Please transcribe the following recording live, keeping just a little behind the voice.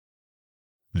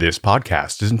This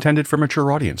podcast is intended for mature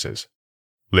audiences.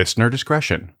 Listener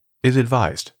discretion is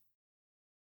advised.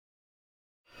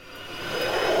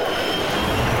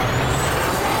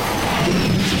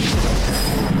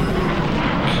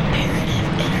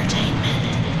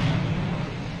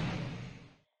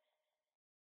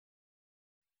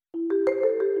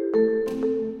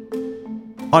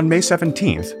 On May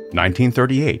 17th,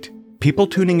 1938, people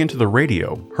tuning into the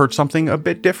radio heard something a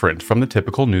bit different from the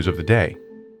typical news of the day.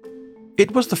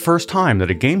 It was the first time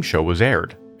that a game show was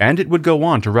aired, and it would go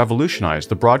on to revolutionize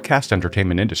the broadcast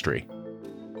entertainment industry.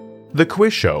 The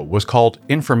quiz show was called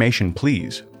Information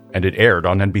Please, and it aired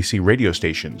on NBC radio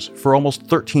stations for almost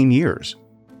 13 years.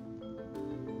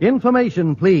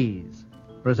 Information Please,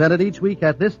 presented each week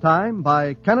at this time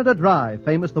by Canada Dry,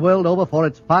 famous the world over for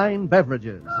its fine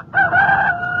beverages.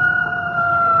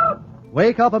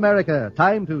 Wake up, America.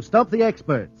 Time to stump the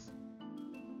experts.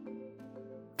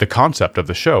 The concept of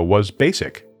the show was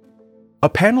basic. A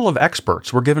panel of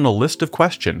experts were given a list of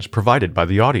questions provided by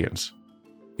the audience.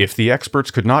 If the experts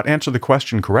could not answer the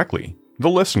question correctly, the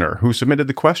listener who submitted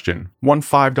the question won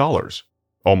 $5,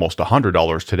 almost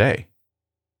 $100 today.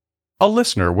 A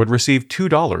listener would receive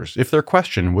 $2 if their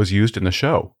question was used in the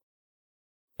show.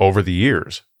 Over the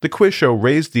years, the quiz show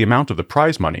raised the amount of the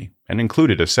prize money and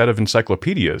included a set of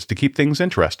encyclopedias to keep things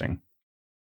interesting.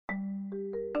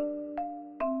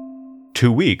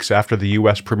 2 weeks after the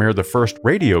U.S. premiered the first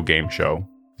radio game show,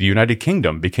 the United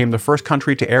Kingdom became the first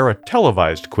country to air a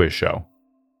televised quiz show.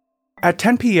 At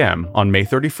 10 p.m. on May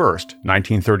 31st,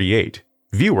 1938,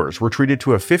 viewers were treated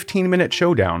to a 15-minute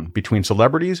showdown between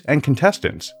celebrities and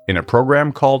contestants in a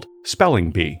program called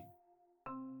Spelling Bee.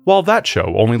 While that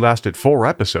show only lasted 4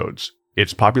 episodes,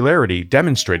 its popularity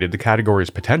demonstrated the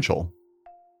category's potential.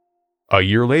 A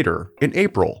year later, in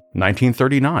April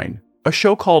 1939, a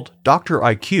show called Dr.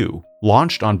 IQ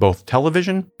launched on both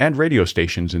television and radio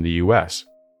stations in the U.S.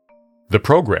 The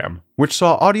program, which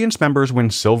saw audience members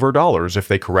win silver dollars if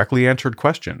they correctly answered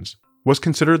questions, was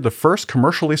considered the first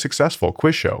commercially successful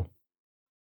quiz show.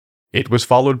 It was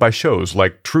followed by shows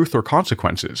like Truth or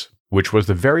Consequences, which was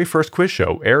the very first quiz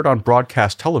show aired on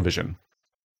broadcast television.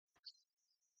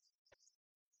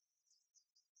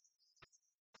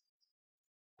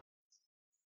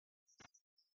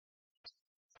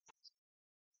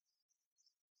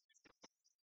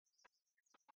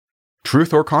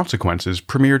 Truth or Consequences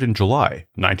premiered in July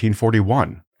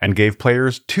 1941 and gave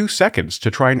players 2 seconds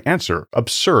to try and answer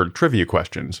absurd trivia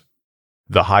questions.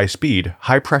 The high-speed,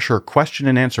 high-pressure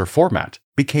question-and-answer format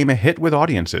became a hit with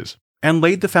audiences and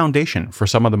laid the foundation for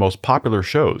some of the most popular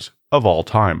shows of all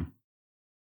time.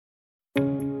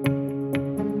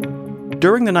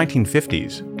 During the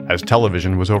 1950s, as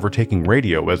television was overtaking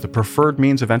radio as the preferred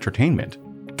means of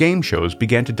entertainment, game shows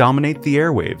began to dominate the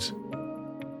airwaves.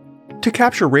 To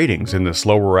capture ratings in the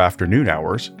slower afternoon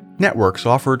hours, networks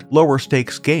offered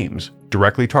lower-stakes games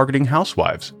directly targeting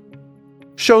housewives.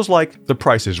 Shows like The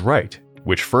Price is Right,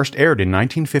 which first aired in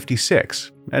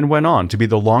 1956 and went on to be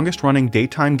the longest-running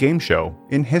daytime game show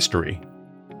in history.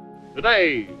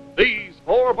 Today, these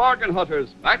 4 bargain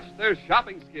hunters match their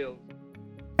shopping skills.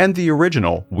 And the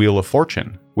original Wheel of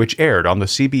Fortune, which aired on the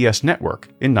CBS network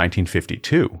in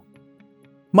 1952.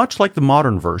 Much like the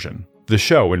modern version, the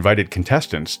show invited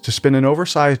contestants to spin an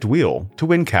oversized wheel to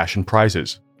win cash and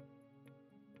prizes.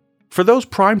 For those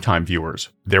primetime viewers,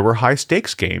 there were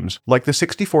high-stakes games like the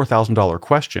 $64,000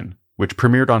 Question, which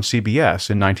premiered on CBS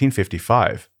in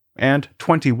 1955, and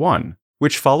 21,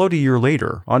 which followed a year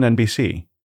later on NBC.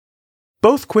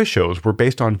 Both quiz shows were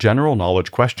based on general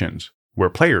knowledge questions, where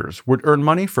players would earn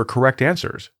money for correct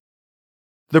answers.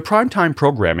 The primetime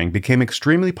programming became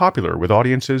extremely popular with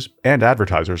audiences and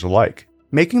advertisers alike,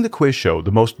 making the quiz show the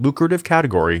most lucrative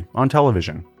category on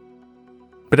television.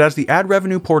 But as the ad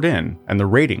revenue poured in and the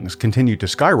ratings continued to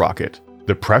skyrocket,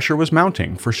 the pressure was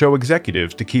mounting for show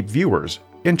executives to keep viewers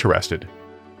interested.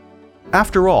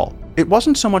 After all, it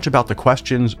wasn't so much about the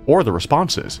questions or the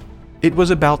responses. It was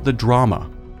about the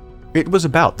drama. It was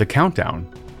about the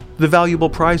countdown, the valuable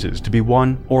prizes to be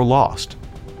won or lost.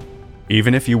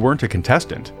 Even if you weren't a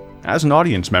contestant, as an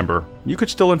audience member, you could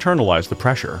still internalize the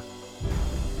pressure.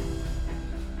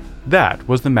 That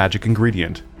was the magic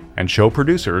ingredient, and show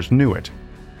producers knew it.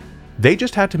 They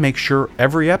just had to make sure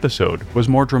every episode was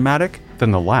more dramatic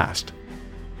than the last.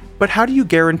 But how do you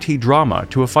guarantee drama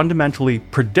to a fundamentally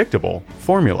predictable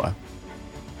formula?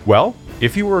 Well,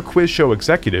 if you were a quiz show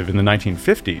executive in the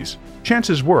 1950s,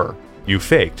 chances were you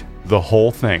faked the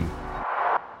whole thing.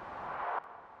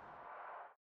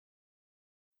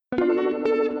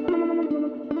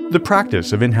 The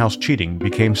practice of in-house cheating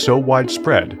became so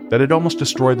widespread that it almost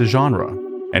destroyed the genre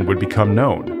and would become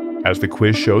known as the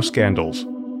quiz show scandals.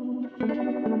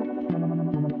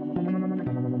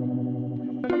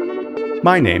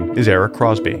 My name is Eric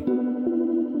Crosby.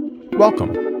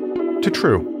 Welcome to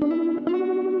True.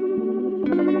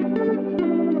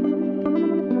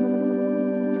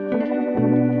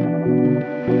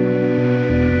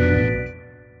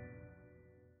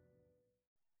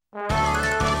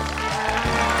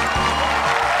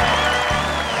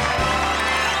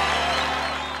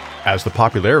 As the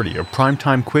popularity of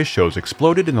primetime quiz shows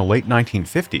exploded in the late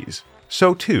 1950s,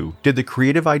 so too did the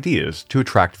creative ideas to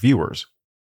attract viewers.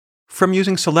 From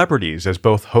using celebrities as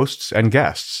both hosts and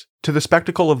guests, to the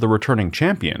spectacle of the returning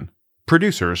champion,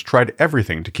 producers tried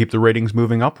everything to keep the ratings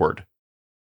moving upward.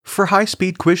 For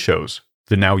high-speed quiz shows,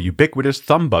 the now ubiquitous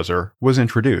thumb buzzer was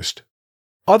introduced.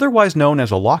 Otherwise known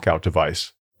as a lockout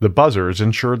device, the buzzers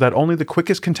ensured that only the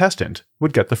quickest contestant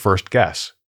would get the first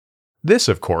guess. This,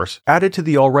 of course, added to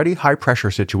the already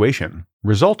high-pressure situation,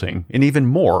 resulting in even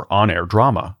more on-air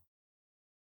drama.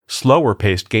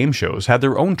 Slower-paced game shows had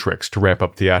their own tricks to ramp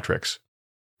up theatrics.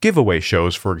 Giveaway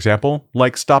shows, for example,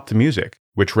 like Stop the Music,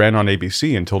 which ran on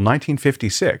ABC until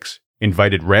 1956,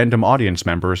 invited random audience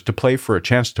members to play for a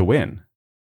chance to win.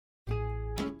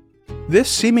 This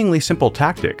seemingly simple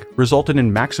tactic resulted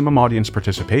in maximum audience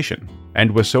participation,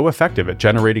 and was so effective at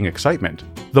generating excitement,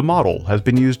 the model has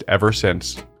been used ever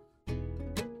since.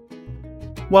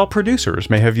 While producers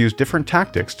may have used different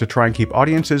tactics to try and keep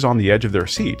audiences on the edge of their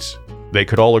seats, they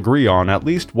could all agree on at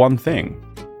least one thing: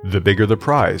 the bigger the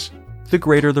prize, the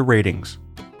greater the ratings.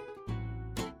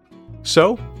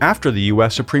 So, after the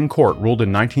US Supreme Court ruled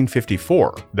in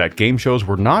 1954 that game shows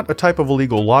were not a type of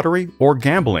illegal lottery or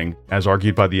gambling, as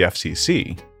argued by the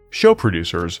FCC, show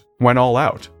producers went all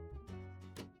out.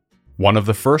 One of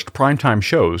the first primetime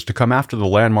shows to come after the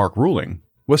landmark ruling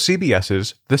was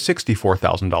CBS's The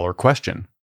 $64,000 Question.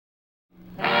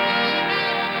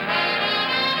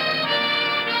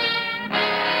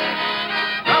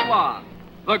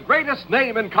 The greatest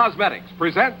name in cosmetics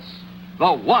presents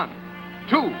the 1,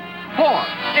 2, 4, 8, 16,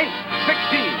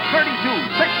 32,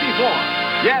 64.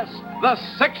 Yes, the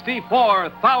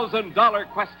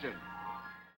 $64,000 question.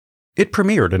 It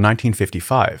premiered in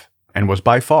 1955 and was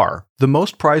by far the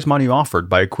most prize money offered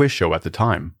by a quiz show at the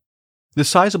time. The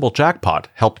sizable jackpot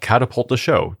helped catapult the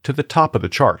show to the top of the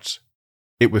charts.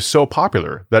 It was so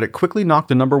popular that it quickly knocked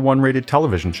the #1 rated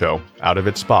television show out of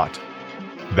its spot.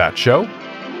 That show?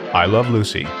 I Love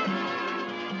Lucy.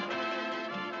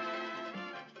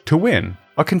 To win,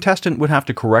 a contestant would have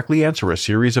to correctly answer a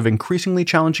series of increasingly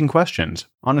challenging questions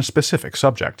on a specific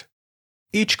subject.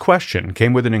 Each question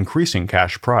came with an increasing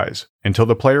cash prize until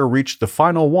the player reached the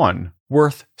final one,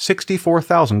 worth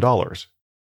 $64,000.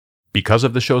 Because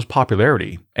of the show's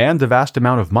popularity and the vast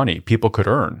amount of money people could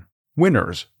earn,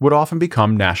 winners would often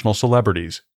become national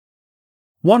celebrities.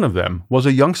 One of them was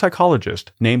a young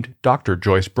psychologist named Dr.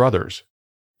 Joyce Brothers.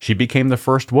 She became the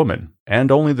first woman,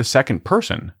 and only the second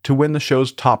person, to win the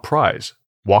show's top prize,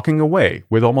 walking away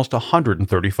with almost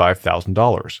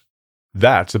 $135,000.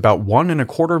 That's about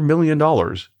 $1.25 million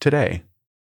today.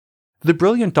 The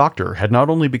brilliant doctor had not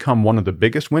only become one of the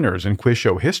biggest winners in quiz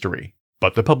show history,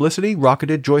 but the publicity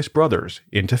rocketed Joyce Brothers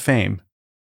into fame.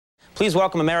 Please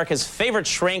welcome America's favorite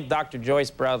shrink, Dr.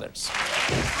 Joyce Brothers.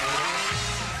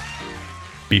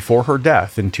 Before her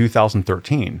death in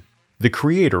 2013, the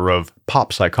creator of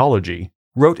Pop Psychology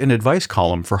wrote an advice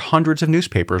column for hundreds of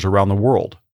newspapers around the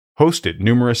world, hosted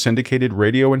numerous syndicated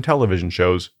radio and television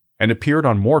shows, and appeared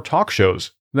on more talk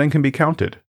shows than can be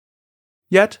counted.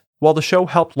 Yet, while the show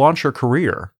helped launch her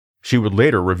career, she would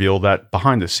later reveal that,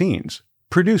 behind the scenes,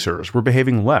 producers were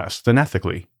behaving less than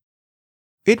ethically.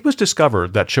 It was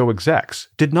discovered that show execs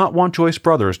did not want Joyce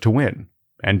Brothers to win,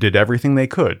 and did everything they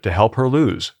could to help her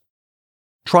lose.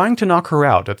 Trying to knock her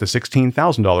out at the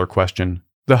 $16,000 question,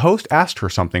 the host asked her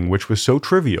something which was so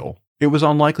trivial, it was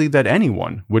unlikely that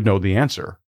anyone would know the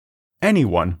answer.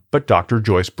 Anyone but Dr.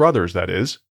 Joyce Brothers, that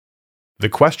is. The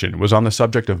question was on the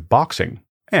subject of boxing,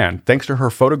 and thanks to her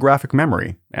photographic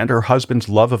memory and her husband's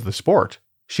love of the sport,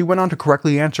 she went on to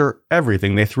correctly answer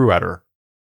everything they threw at her.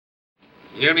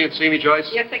 You hear me and see me, Joyce?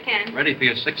 Yes, I can. Ready for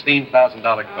your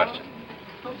 $16,000 question.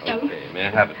 Hope so. Okay, may I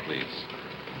have it, please?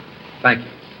 Thank you.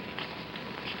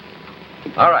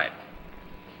 All right.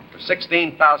 For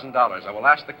 $16,000, I will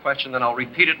ask the question, then I'll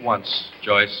repeat it once,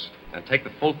 Joyce, and take the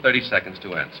full 30 seconds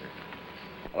to answer.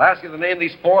 I'll ask you to name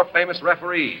these 4 famous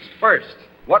referees. First,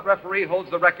 what referee holds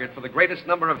the record for the greatest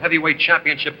number of heavyweight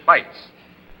championship fights?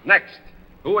 Next,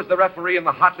 who was the referee in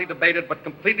the hotly debated but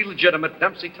completely legitimate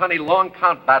Dempsey-Tunney long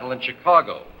count battle in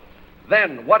Chicago?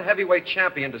 Then, what heavyweight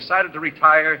champion decided to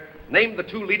retire, named the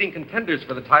 2 leading contenders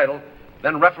for the title,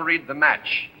 then refereed the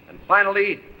match? And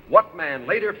finally, what man,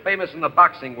 later famous in the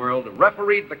boxing world,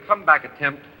 refereed the comeback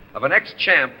attempt of an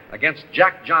ex-champ against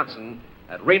Jack Johnson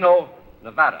at Reno,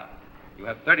 Nevada. You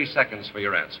have 30 seconds for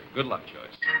your answer. Good luck,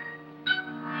 Joyce.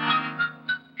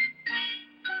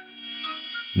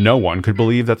 No one could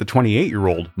believe that the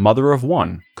 28-year-old mother of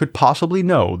one could possibly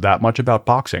know that much about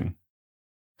boxing.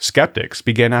 Skeptics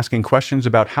began asking questions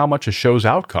about how much a show's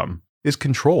outcome is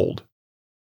controlled.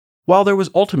 While there was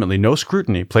ultimately no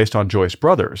scrutiny placed on Joyce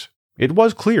Brothers, it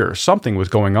was clear something was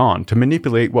going on to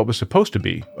manipulate what was supposed to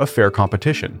be a fair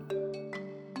competition.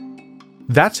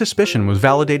 That suspicion was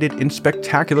validated in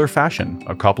spectacular fashion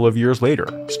a couple of years later,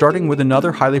 starting with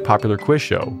another highly popular quiz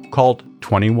show called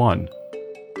 21.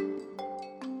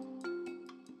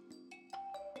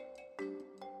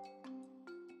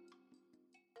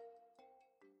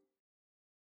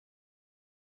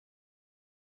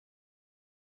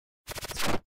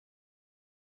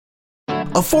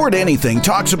 Afford Anything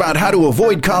talks about how to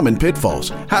avoid common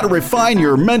pitfalls, how to refine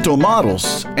your mental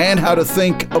models, and how to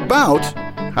think about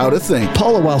how to think.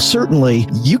 Paula, while certainly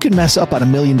you can mess up on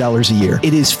 $1 million a year,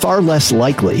 it is far less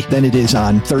likely than it is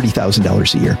on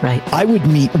 $30,000 a year. Right. I would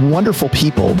meet wonderful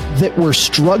people that were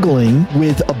struggling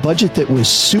with a budget that was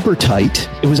super tight.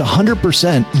 It was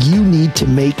 100% you need to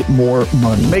make more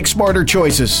money. Make smarter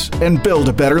choices and build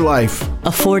a better life.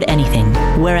 Afford Anything,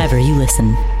 wherever you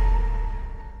listen.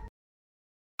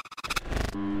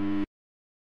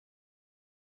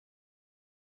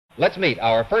 Let's meet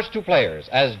our first two players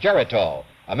as Geritol,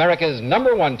 America's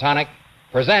 #1 tonic,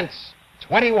 presents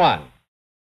 21.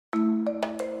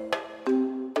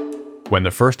 When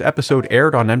the first episode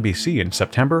aired on NBC in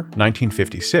September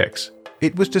 1956,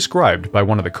 it was described by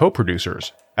one of the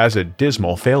co-producers as a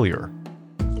dismal failure.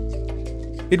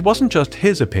 It wasn't just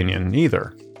his opinion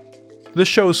either. The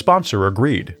show's sponsor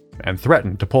agreed and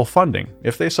threatened to pull funding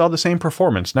if they saw the same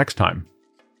performance next time.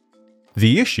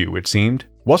 The issue, it seemed,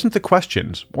 wasn't the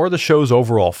questions or the show's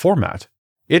overall format,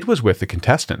 it was with the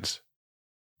contestants.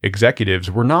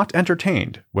 Executives were not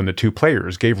entertained when the two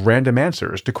players gave random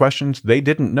answers to questions they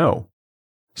didn't know.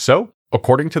 So,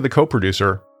 according to the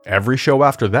co-producer, every show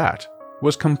after that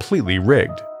was completely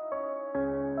rigged.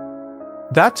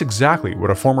 That's exactly what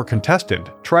a former contestant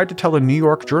tried to tell a New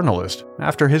York journalist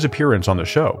after his appearance on the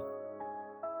show.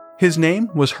 His name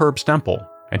was Herb Stempel,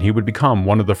 and he would become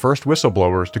one of the first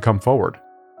whistleblowers to come forward.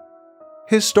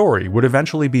 His story would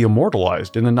eventually be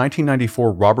immortalized in the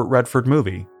 1994 Robert Redford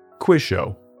movie, Quiz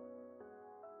Show.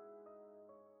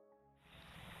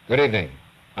 Good evening.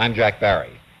 I'm Jack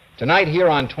Barry. Tonight here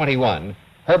on 21,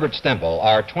 Herbert Stempel,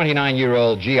 our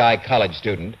 29-year-old GI college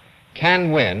student,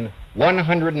 can win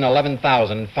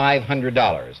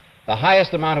 $111,500, the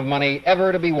highest amount of money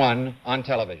ever to be won on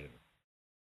television.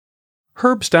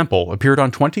 Herb Stempel appeared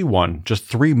on 21 just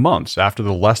 3 months after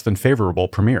the less than favorable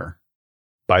premiere.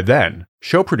 By then,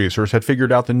 show producers had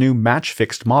figured out the new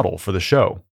match-fixed model for the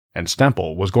show, and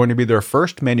Stempel was going to be their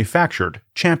first manufactured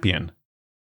champion.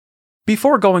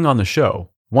 Before going on the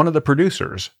show, one of the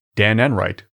producers, Dan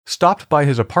Enright, stopped by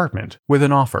his apartment with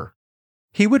an offer.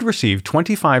 He would receive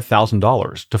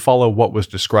 $25,000 to follow what was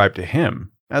described to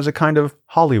him as a kind of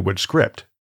Hollywood script.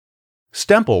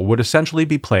 Stempel would essentially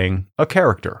be playing a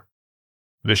character.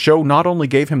 The show not only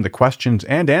gave him the questions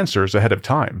and answers ahead of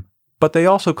time, but they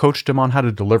also coached him on how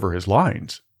to deliver his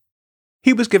lines.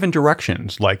 He was given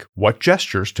directions like what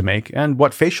gestures to make and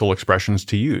what facial expressions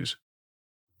to use.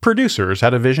 Producers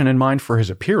had a vision in mind for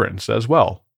his appearance as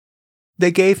well.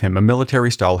 They gave him a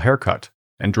military-style haircut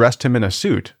and dressed him in a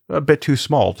suit a bit too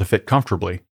small to fit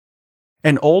comfortably.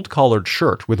 An old collared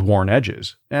shirt with worn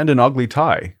edges and an ugly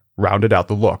tie rounded out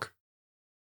the look.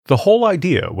 The whole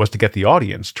idea was to get the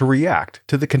audience to react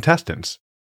to the contestants.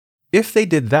 If they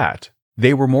did that,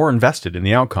 they were more invested in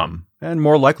the outcome and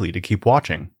more likely to keep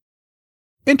watching.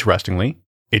 Interestingly,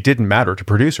 it didn't matter to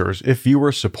producers if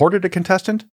viewers supported a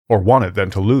contestant or wanted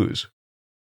them to lose.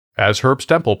 As Herb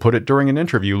Stempel put it during an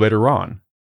interview later on,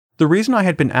 the reason I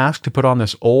had been asked to put on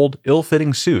this old,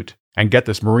 ill-fitting suit and get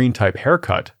this Marine-type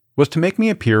haircut was to make me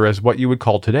appear as what you would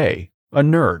call today a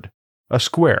nerd, a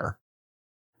square.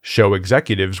 Show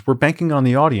executives were banking on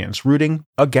the audience rooting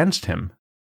against him.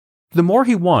 The more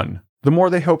he won, the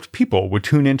more they hoped people would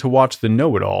tune in to watch the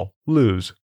know-it-all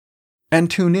lose.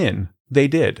 And tune in they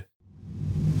did.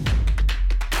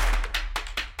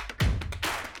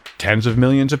 Tens of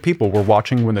millions of people were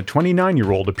watching when the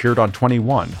 29-year-old appeared on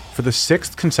 21 for the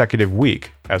 6th consecutive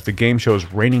week as the game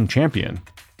show's reigning champion.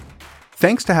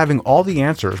 Thanks to having all the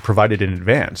answers provided in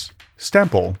advance,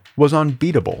 Stempel was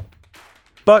unbeatable.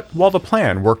 But while the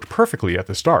plan worked perfectly at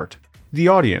the start, the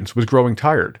audience was growing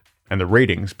tired, and the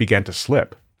ratings began to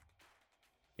slip.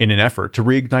 In an effort to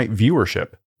reignite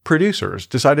viewership, producers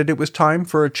decided it was time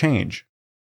for a change.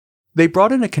 They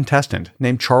brought in a contestant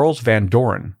named Charles Van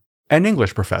Doren an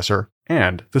English professor,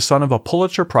 and the son of a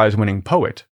Pulitzer Prize-winning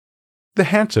poet. The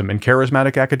handsome and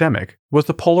charismatic academic was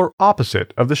the polar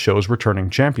opposite of the show's returning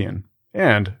champion,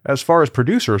 and, as far as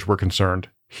producers were concerned,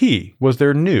 he was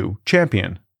their new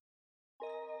champion.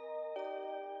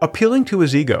 Appealing to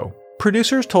his ego,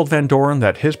 producers told Van Doren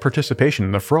that his participation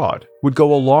in the fraud would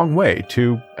go a long way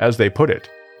to, as they put it,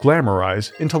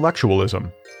 glamorize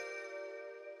intellectualism.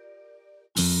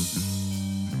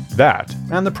 That,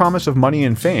 and the promise of money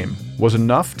and fame, was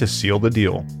enough to seal the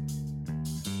deal.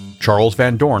 Charles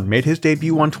Van Doren made his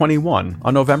debut on 21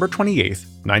 on November 28,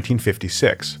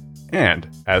 1956, and,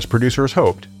 as producers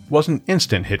hoped, was an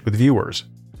instant hit with viewers.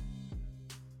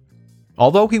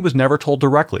 Although he was never told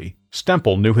directly,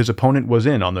 Stemple knew his opponent was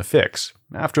in on the fix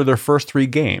after their first 3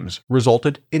 games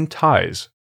resulted in ties.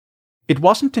 It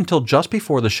wasn't until just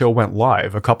before the show went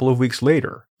live a couple of weeks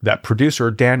later that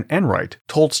producer Dan Enright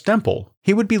told Stemple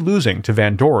he would be losing to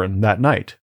Van Doren that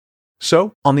night.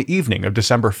 So, on the evening of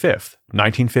December 5,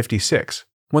 1956,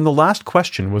 when the last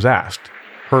question was asked,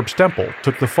 Herb Stemple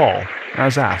took the fall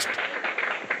as asked.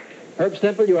 Herb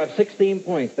Stemple, you have 16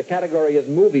 points. The category is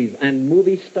movies and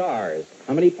movie stars.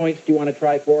 How many points do you want to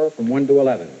try for from 1 to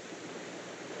 11?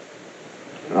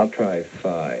 I'll try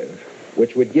 5.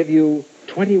 Which would give you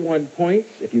 21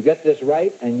 points if you get this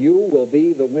right, and you will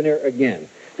be the winner again.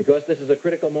 Because this is a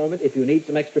critical moment, if you need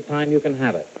some extra time, you can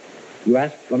have it. You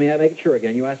asked, let me make it sure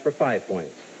again, you asked for 5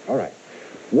 points. All right.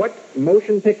 What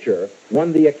motion picture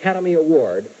won the Academy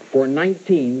Award for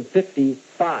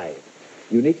 1955?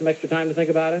 You need some extra time to think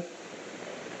about it?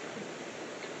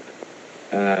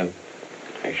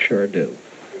 I sure do.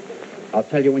 I'll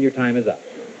tell you when your time is up.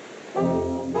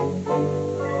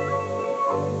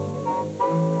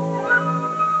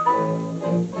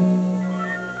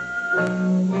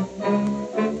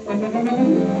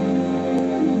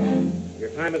 Your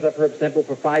time is up, Herb Stemple,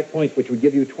 for 5 points, which would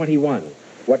give you 21.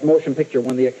 What motion picture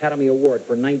won the Academy Award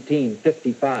for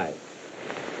 1955?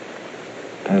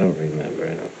 I don't remember.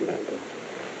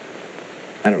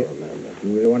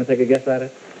 You want to take a guess at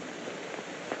it?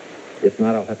 If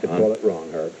not, I'll have to call it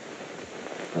wrong, Herb.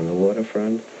 On the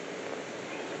waterfront?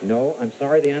 No, I'm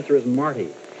sorry, the answer is Marty.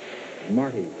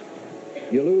 Marty.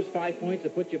 You lose 5 points,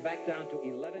 it puts you back down to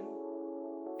 11.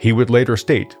 He would later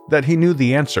state that he knew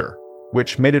the answer,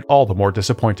 which made it all the more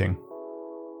disappointing.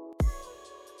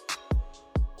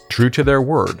 True to their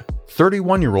word,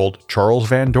 31-year-old Charles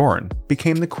Van Doren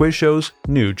became the quiz show's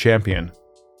new champion.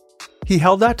 He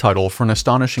held that title for an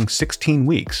astonishing 16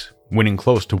 weeks, winning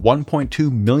close to $1.2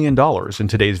 million in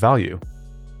today's value.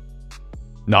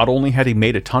 Not only had he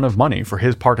made a ton of money for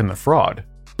his part in the fraud,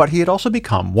 but he had also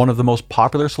become one of the most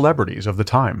popular celebrities of the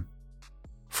time.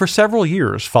 For several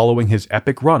years following his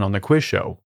epic run on the quiz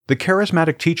show, the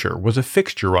charismatic teacher was a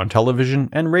fixture on television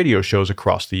and radio shows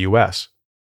across the US.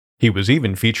 He was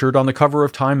even featured on the cover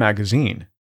of Time magazine.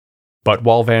 But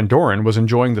while Van Doren was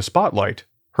enjoying the spotlight,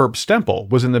 Herb Stemple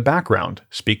was in the background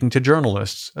speaking to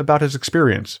journalists about his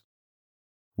experience.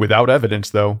 Without evidence,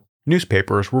 though,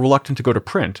 newspapers were reluctant to go to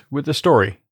print with the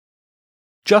story.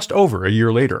 Just over a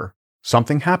year later,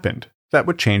 something happened that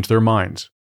would change their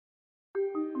minds.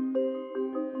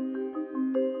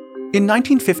 In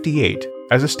 1958,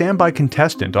 as a standby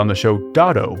contestant on the show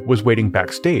Dotto was waiting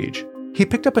backstage, he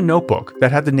picked up a notebook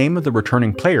that had the name of the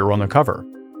returning player on the cover,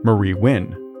 Marie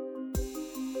Wynn.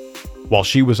 While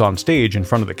she was on stage in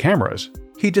front of the cameras,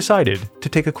 he decided to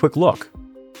take a quick look.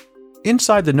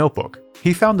 Inside the notebook,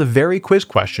 he found the very quiz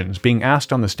questions being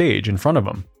asked on the stage in front of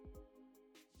him.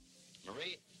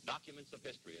 Marie, documents of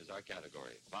history is our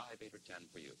category. 5, 8, or 10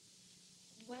 for you.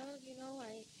 Well, you know,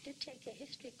 I did take a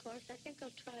history course. I think I'll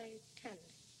try 10.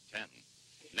 10.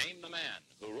 Name the man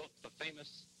who wrote the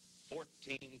famous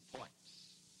 14 points.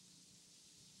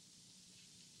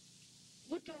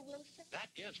 Woodrow Wilson? That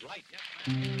is right. Yes.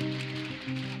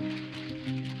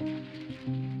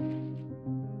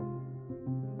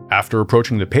 After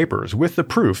approaching the papers with the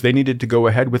proof they needed to go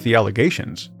ahead with the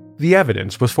allegations, the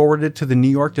evidence was forwarded to the New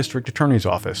York District Attorney's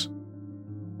Office.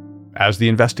 As the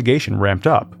investigation ramped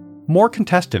up, more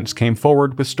contestants came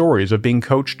forward with stories of being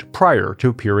coached prior to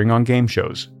appearing on game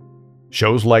shows.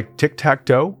 Shows like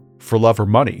Tic-Tac-Toe, For Love or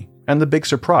Money, and The Big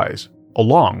Surprise,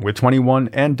 along with 21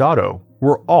 and Dotto,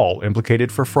 were all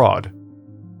implicated for fraud.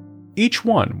 Each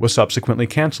one was subsequently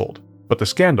canceled, but the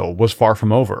scandal was far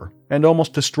from over and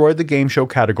almost destroyed the game show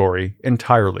category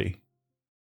entirely.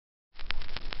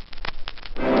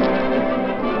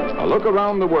 A look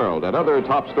around the world at other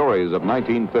top stories of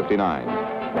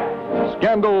 1959.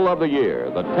 Scandal of the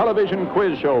Year, the television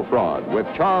quiz show fraud with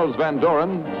Charles Van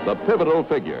Doren, the pivotal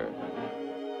figure.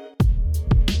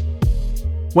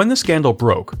 When the scandal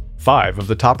broke, 5 of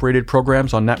the top-rated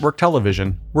programs on network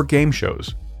television were game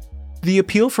shows. The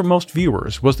appeal for most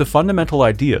viewers was the fundamental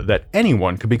idea that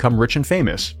anyone could become rich and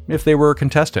famous if they were a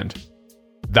contestant.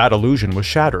 That illusion was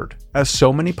shattered, as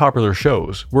so many popular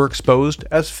shows were exposed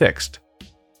as fixed.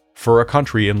 For a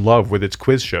country in love with its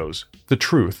quiz shows, the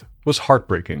truth was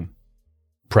heartbreaking.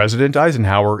 President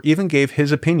Eisenhower even gave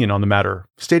his opinion on the matter,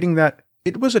 stating that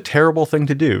it was a terrible thing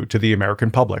to do to the American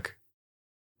public.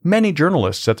 Many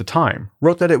journalists at the time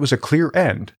wrote that it was a clear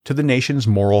end to the nation's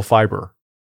moral fiber.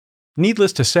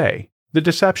 Needless to say, the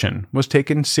deception was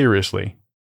taken seriously.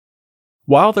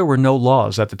 While there were no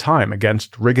laws at the time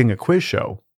against rigging a quiz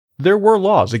show, there were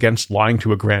laws against lying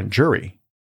to a grand jury.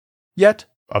 Yet,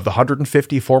 of the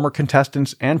 150 former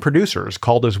contestants and producers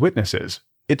called as witnesses,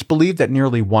 it's believed that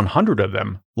nearly 100 of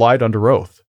them lied under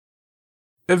oath.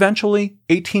 Eventually,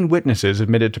 18 witnesses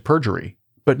admitted to perjury,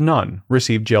 but none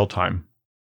received jail time.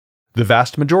 The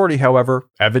vast majority, however,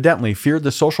 evidently feared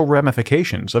the social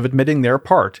ramifications of admitting their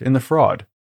part in the fraud,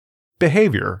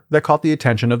 behavior that caught the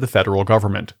attention of the federal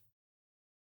government.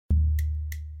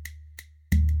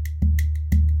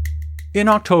 In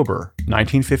October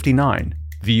 1959,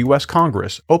 the U.S.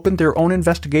 Congress opened their own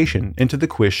investigation into the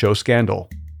quiz show scandal.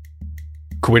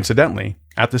 Coincidentally,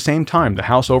 at the same time the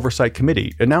House Oversight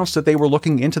Committee announced that they were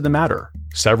looking into the matter,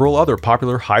 several other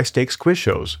popular high-stakes quiz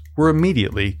shows were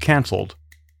immediately canceled.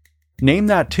 Name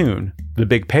That Tune, The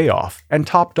Big Payoff, and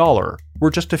Top Dollar were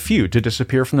just a few to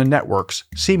disappear from the networks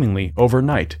seemingly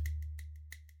overnight.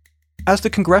 As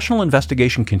the congressional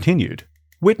investigation continued,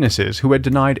 witnesses who had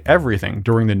denied everything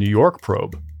during the New York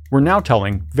probe were now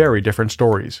telling very different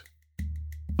stories.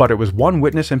 But it was one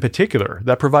witness in particular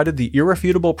that provided the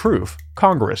irrefutable proof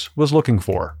Congress was looking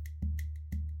for.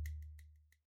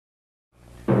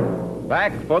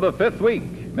 Back for the 5th week,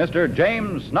 Mr.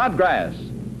 James Snodgrass.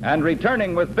 And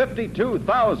returning with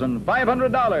 $52,500,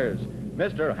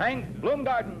 Mr. Hank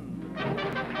Bloomgarden.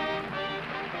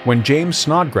 When James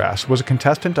Snodgrass was a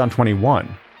contestant on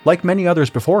 21, like many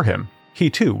others before him, he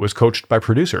too was coached by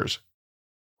producers.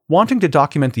 Wanting to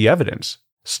document the evidence,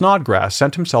 Snodgrass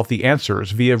sent himself the answers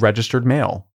via registered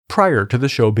mail prior to the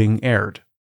show being aired.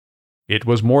 It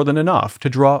was more than enough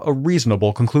to draw a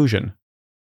reasonable conclusion.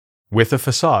 With the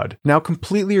facade now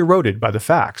completely eroded by the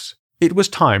facts, it was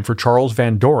time for Charles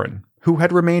Van Doren, who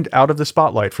had remained out of the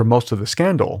spotlight for most of the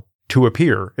scandal, to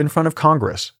appear in front of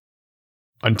Congress.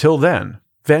 Until then,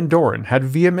 Van Doren had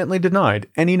vehemently denied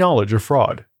any knowledge of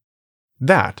fraud.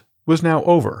 That was now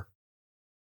over.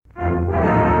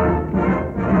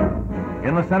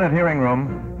 In the Senate hearing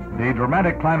room, the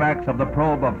dramatic climax of the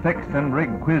probe of fixed and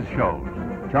rigged quiz shows.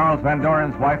 Charles Van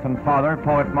Doren's wife and father,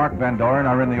 poet Mark Van Doren,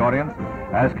 are in the audience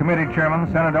as committee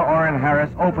chairman Senator Orrin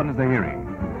Harris opens the hearing.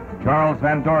 Charles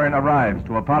Van Doren arrives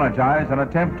to apologize and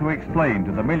attempt to explain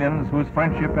to the millions whose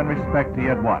friendship and respect he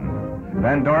had won.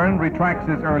 Van Doren retracts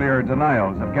his earlier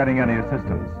denials of getting any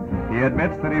assistance. He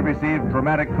admits that he received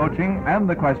dramatic coaching and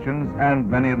the questions and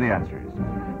many of the answers.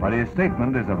 But his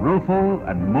statement is a rueful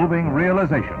and moving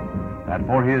realization that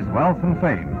for his wealth and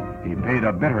fame, he paid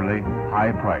a bitterly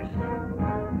high price.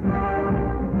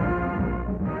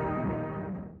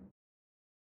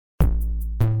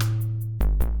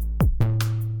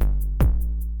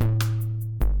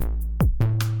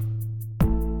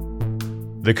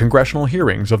 The congressional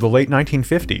hearings of the late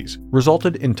 1950s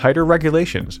resulted in tighter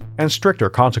regulations and stricter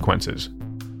consequences.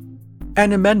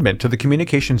 An amendment to the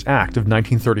Communications Act of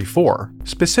 1934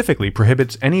 specifically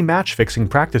prohibits any match-fixing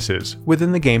practices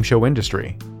within the game show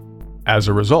industry. As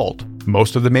a result,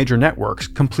 most of the major networks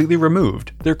completely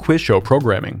removed their quiz show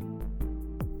programming.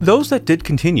 Those that did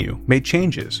continue made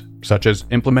changes, such as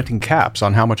implementing caps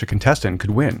on how much a contestant could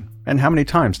win and how many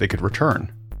times they could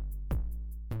return.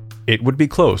 It would be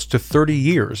close to 30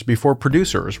 years before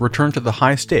producers returned to the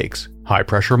high-stakes,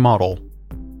 high-pressure model.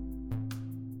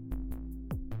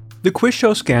 The quiz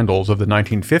show scandals of the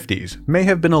 1950s may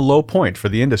have been a low point for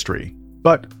the industry,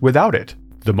 but without it,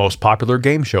 the most popular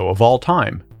game show of all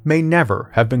time may never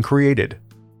have been created.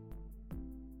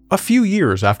 A few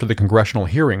years after the congressional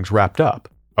hearings wrapped up,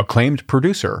 acclaimed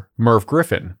producer Merv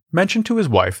Griffin mentioned to his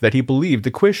wife that he believed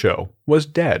the quiz show was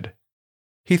dead.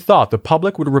 He thought the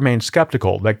public would remain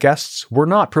skeptical that guests were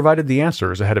not provided the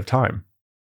answers ahead of time.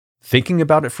 Thinking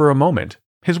about it for a moment,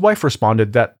 his wife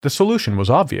responded that the solution was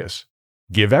obvious.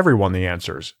 Give everyone the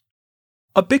answers.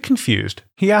 A bit confused,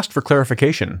 he asked for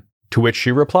clarification, to which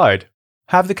she replied,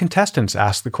 "Have the contestants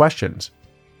ask the questions.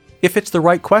 If it's the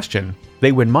right question,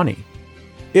 they win money.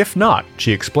 If not,"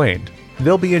 she explained,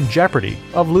 "they'll be in jeopardy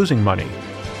of losing money."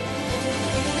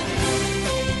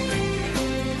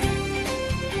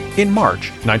 In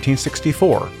March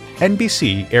 1964,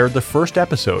 NBC aired the first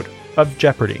episode of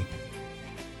Jeopardy!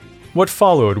 What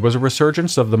followed was a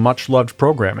resurgence of the much-loved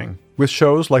programming, with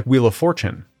shows like Wheel of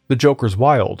Fortune, The Joker's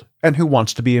Wild, and Who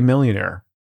Wants to Be a Millionaire?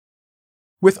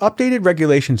 With updated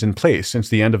regulations in place since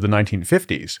the end of the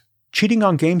 1950s, cheating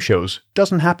on game shows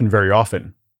doesn't happen very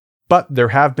often. But there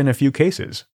have been a few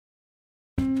cases.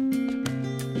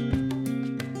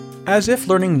 As if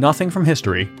learning nothing from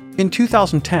history, in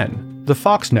 2010, the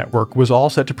Fox network was all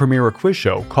set to premiere a quiz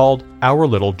show called Our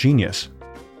Little Genius.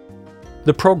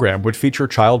 The program would feature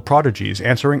child prodigies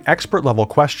answering expert-level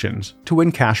questions to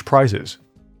win cash prizes.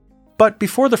 But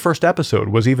before the first episode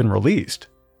was even released,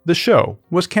 the show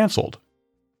was cancelled.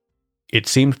 It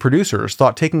seemed producers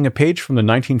thought taking a page from the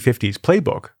 1950s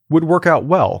playbook would work out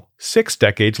well 6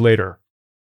 decades later.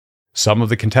 Some of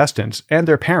the contestants and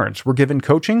their parents were given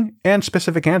coaching and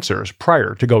specific answers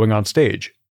prior to going on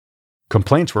stage.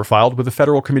 Complaints were filed with the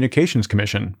Federal Communications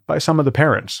Commission by some of the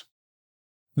parents.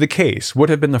 The case would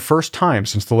have been the first time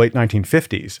since the late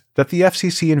 1950s that the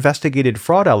FCC investigated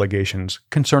fraud allegations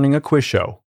concerning a quiz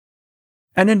show.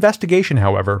 An investigation,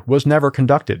 however, was never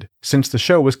conducted, since the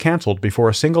show was cancelled before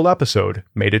a single episode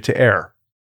made it to air.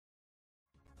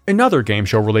 Another game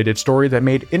show-related story that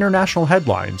made international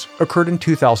headlines occurred in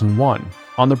 2001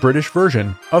 on the British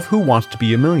version of Who Wants to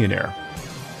Be a Millionaire?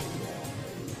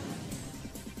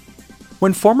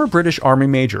 When former British Army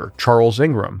Major Charles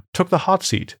Ingram took the hot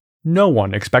seat, no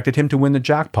one expected him to win the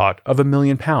jackpot of £1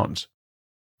 million.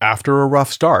 After a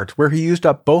rough start where he used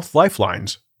up both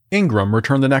lifelines, Ingram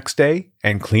returned the next day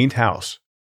and cleaned house.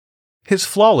 His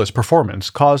flawless performance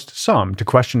caused some to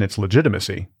question its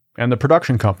legitimacy, and the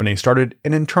production company started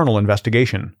an internal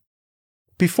investigation.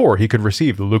 Before he could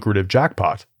receive the lucrative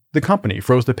jackpot, the company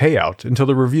froze the payout until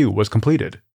the review was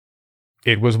completed.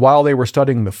 It was while they were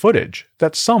studying the footage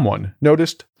that someone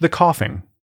noticed the coughing.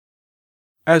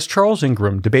 As Charles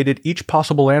Ingram debated each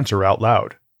possible answer out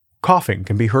loud, coughing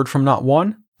can be heard from not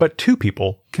one, but 2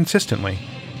 people consistently.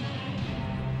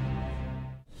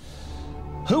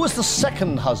 Who was the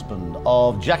second husband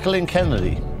of Jacqueline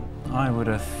Kennedy? I would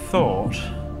have thought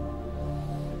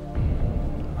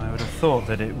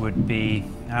that it would be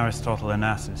Aristotle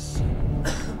Onassis.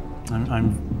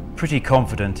 I'm pretty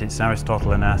confident it's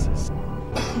Aristotle Onassis.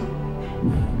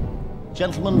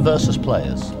 Gentlemen versus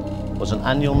Players was an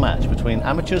annual match between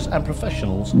amateurs and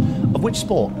professionals of which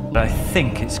sport? I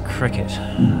think it's cricket,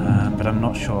 but I'm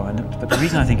not sure. But the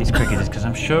reason I think it's cricket is because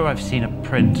I'm sure I've seen a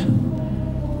print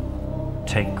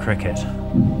take cricket.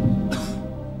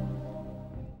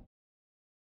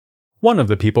 One of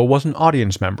the people was an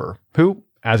audience member who,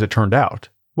 as it turned out,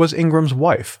 was Ingram's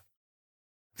wife.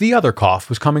 The other cough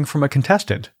was coming from a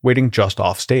contestant waiting just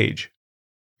off stage.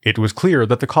 It was clear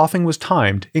that the coughing was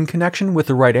timed in connection with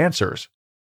the right answers.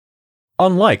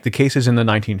 Unlike the cases in the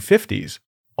 1950s,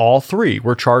 all 3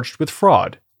 were charged with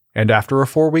fraud, and after a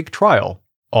 4-week trial,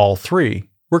 all 3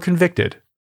 were convicted.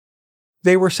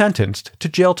 They were sentenced to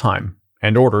jail time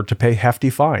and ordered to pay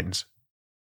hefty fines.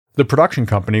 The production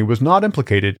company was not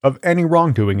implicated of any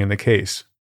wrongdoing in the case.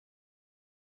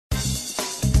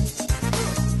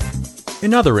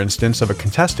 Another instance of a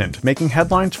contestant making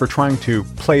headlines for trying to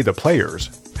play the players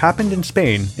happened in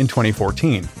Spain in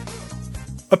 2014.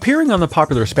 Appearing on the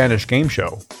popular Spanish game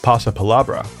show, Pasa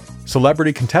Palabra,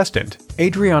 celebrity contestant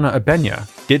Adriana Abenya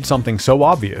did something so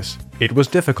obvious it was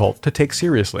difficult to take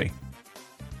seriously.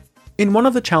 In one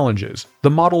of the challenges, the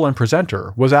model and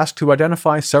presenter was asked to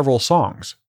identify several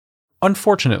songs.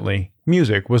 Unfortunately,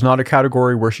 music was not a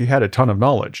category where she had a ton of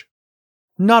knowledge.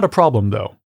 Not a problem,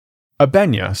 though.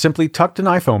 Abenya simply tucked an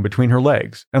iPhone between her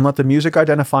legs and let the music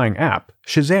identifying app,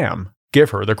 Shazam, give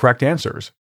her the correct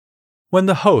answers. When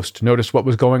the host noticed what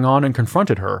was going on and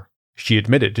confronted her, she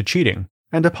admitted to cheating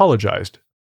and apologized.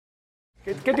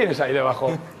 ¿Qué tienes ahí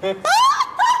debajo?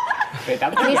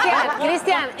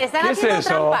 Cristian, están haciendo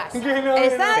trampas.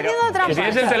 Están haciendo trampas.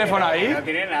 ¿Tienes el teléfono ahí? No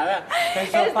tiene nada.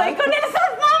 Estoy con el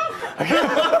Shazam.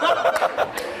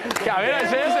 A ver,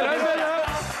 enséñaselo.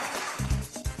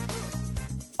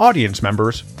 Audience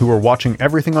members, who were watching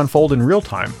everything unfold in real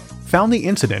time, found the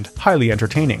incident highly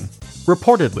entertaining,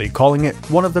 reportedly calling it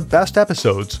one of the best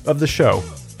episodes of the show.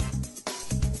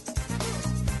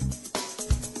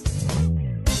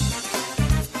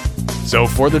 So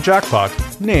for the jackpot,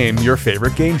 name your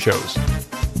favorite game shows.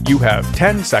 You have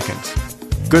 10 seconds.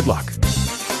 Good luck.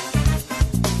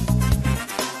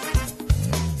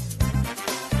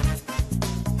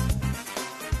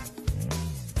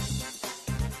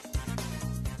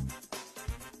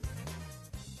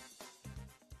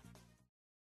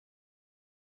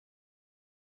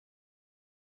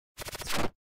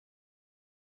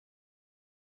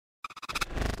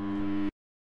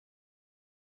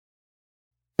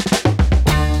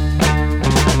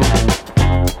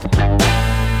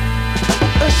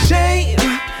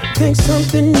 think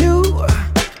something new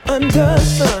under the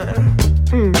sun.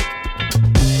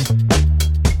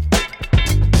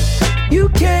 You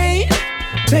can't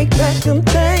take back them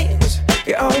things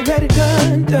you already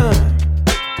done. No.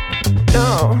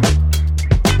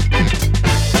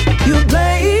 You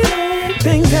blame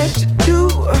things that you do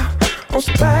on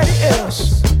somebody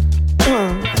else.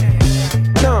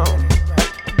 No.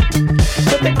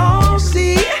 But they all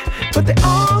see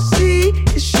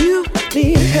is you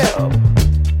need help.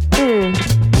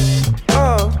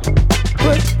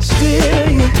 But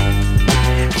still you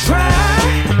try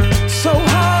so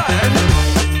hard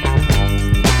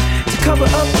to cover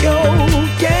up your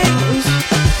games.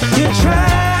 You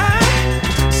try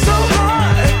so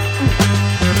hard,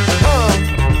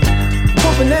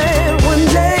 hoping that one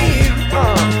day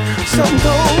something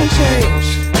gon'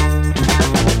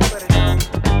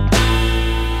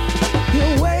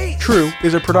 change. True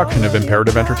is a production of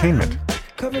Imperative Entertainment.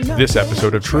 This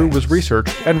episode of True was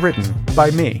researched and written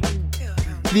by me.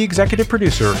 The executive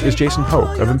producer is Jason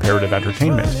Hoke of Imperative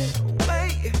Entertainment.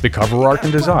 The cover art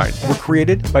and design were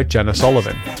created by Jenna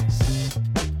Sullivan.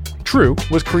 True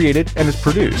was created and is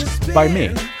produced by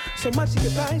me.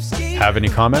 Have any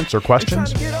comments or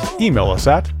questions? Email us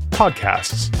at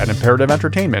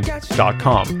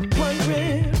podcasts@imperativeentertainment.com.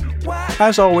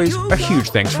 As always, a huge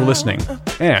thanks for listening,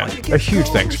 and a huge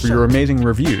thanks for your amazing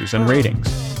reviews and ratings.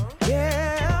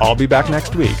 I'll be back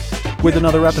next week with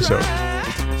another episode.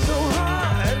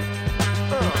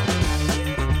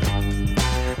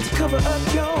 Cover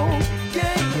up your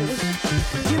games.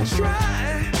 You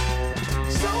try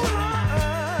so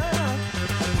hard,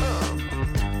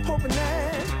 hoping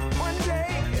that one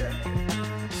day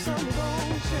something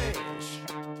gon' change.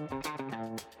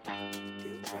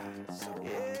 You try so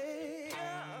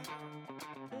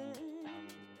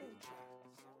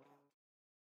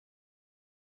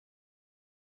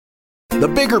The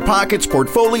Bigger Pockets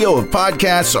portfolio of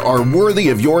podcasts are worthy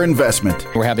of your investment.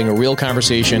 We're having a real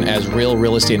conversation as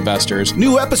real estate investors.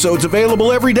 New episodes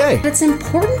available every day. It's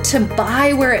important to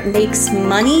buy where it makes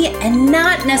money and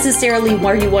not necessarily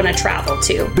where you want to travel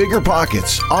to. Bigger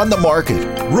Pockets, On the Market,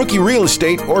 Rookie Real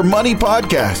Estate, or Money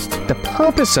Podcast. The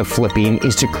purpose of flipping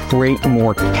is to create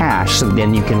more cash so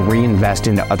then you can reinvest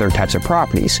into other types of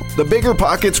properties. The Bigger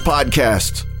Pockets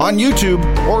Podcast, on YouTube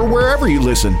or wherever you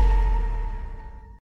listen.